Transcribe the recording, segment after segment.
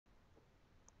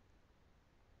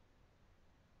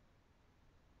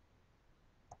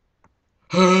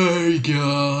Hey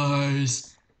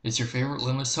guys! It's your favorite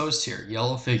Limitless host here,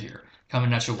 Yellow Figure,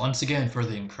 coming at you once again for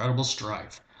the incredible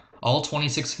Strife. All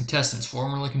 26 contestants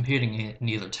formerly competing in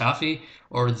either TAFFY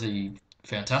or the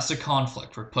Fantastic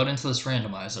Conflict were put into this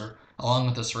randomizer, along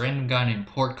with this random guy named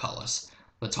Portcullis.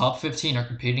 The top 15 are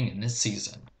competing in this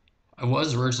season. I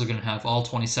was originally going to have all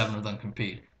 27 of them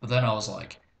compete, but then I was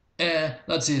like,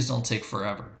 that season will take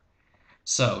forever.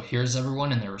 So here's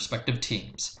everyone in their respective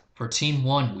teams. For Team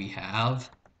 1 we have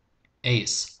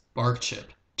Ace, Barkchip,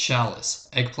 Chalice,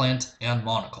 Eggplant, and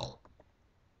Monocle.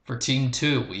 For Team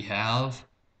 2 we have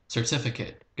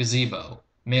Certificate, Gazebo,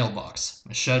 Mailbox,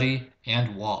 Machete,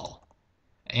 and Wall.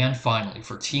 And finally,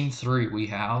 for Team 3 we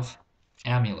have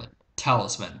Amulet,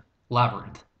 Talisman,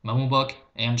 Labyrinth, Momobook,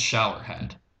 and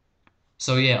Showerhead.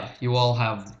 So yeah, you all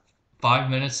have 5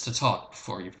 minutes to talk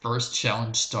before your first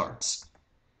challenge starts.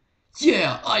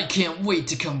 Yeah, I can't wait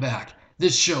to come back.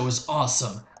 This show is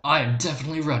awesome. I am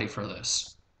definitely ready for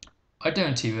this. I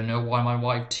don't even know why my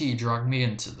wife T dragged me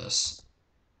into this.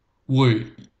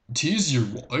 Wait, T's your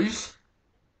wife?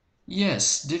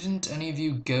 Yes, didn't any of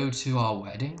you go to our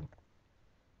wedding?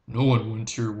 No one went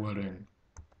to your wedding.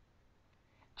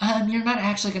 You're not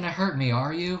actually gonna hurt me,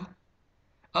 are you?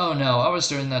 Oh no, I was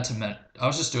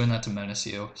just doing that to menace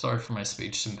you. Sorry for my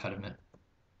speech impediment.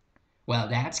 Well,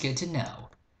 that's good to know.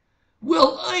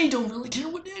 Well, I don't really care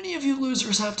what any of you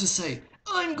losers have to say.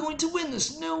 I'm going to win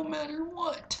this no matter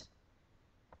what.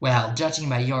 Well, judging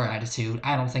by your attitude,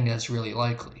 I don't think that's really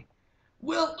likely.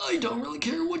 Well, I don't really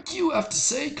care what you have to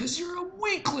say, because you're a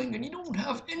weakling and you don't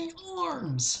have any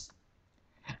arms.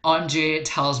 OMG,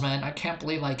 Talisman, I can't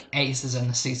believe, Ace is in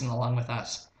the season along with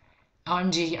us.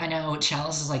 OMG, I know,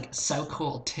 Chalice is, so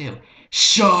cool, too.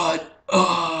 Shut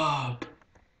up!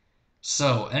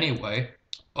 So, anyway,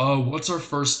 what's our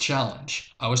first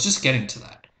challenge? I was just getting to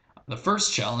that. The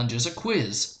first challenge is a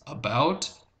quiz about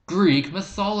Greek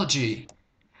mythology.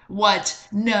 What?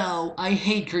 No, I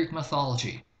hate Greek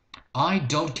mythology. I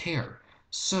don't care.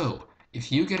 So,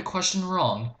 if you get a question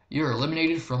wrong, you're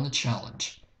eliminated from the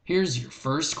challenge. Here's your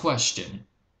first question.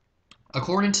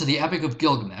 According to the Epic of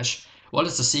Gilgamesh, what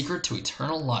is the secret to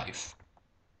eternal life?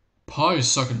 Pi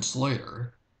seconds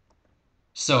later.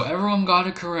 So everyone got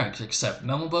it correct except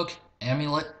Memobook,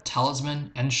 Amulet,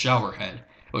 Talisman, and Showerhead,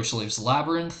 which leaves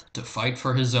Labyrinth to fight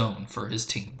for his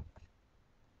team.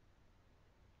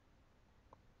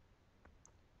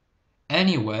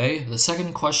 Anyway, the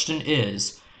second question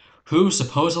is, who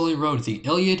supposedly wrote the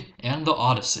Iliad and the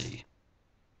Odyssey?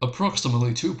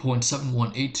 Approximately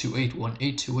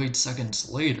 2.7182818828 seconds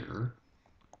later,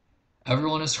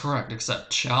 everyone is correct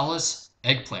except Chalice,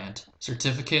 Eggplant,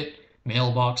 Certificate,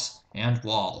 Mailbox, and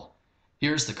Wall.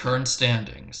 Here's the current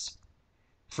standings.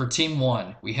 For Team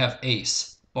 1, we have Ace,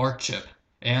 Barkchip,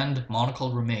 and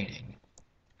Monocle remaining.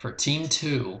 For Team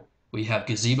 2, we have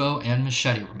Gazebo and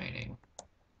Machete remaining.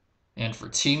 And for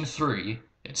Team 3,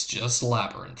 it's just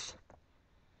Labyrinth.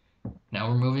 Now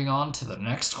we're moving on to the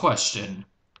next question.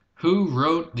 Who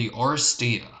wrote the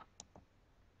Oresteia?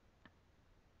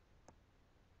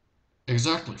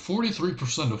 Exactly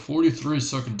 43% of 43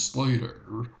 seconds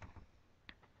later.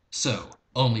 So,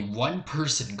 only one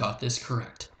person got this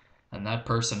correct, and that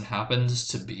person happens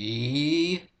to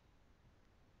be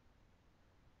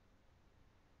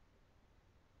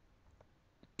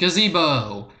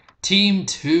Gazebo! Team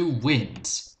 2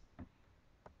 wins.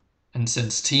 And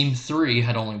since Team 3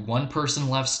 had only one person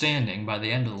left standing by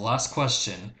the end of the last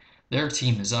question, their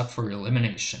team is up for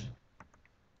elimination.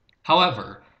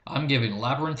 However, I'm giving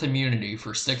Labyrinth immunity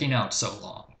for sticking out so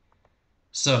long.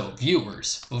 So,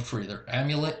 viewers, vote for either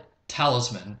Amulet,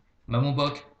 Talisman,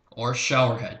 Memobook, or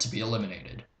Showerhead to be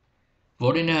eliminated.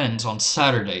 Voting ends on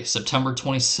Saturday, September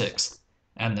 26th,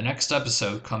 and the next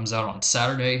episode comes out on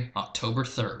Saturday, October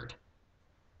 3rd.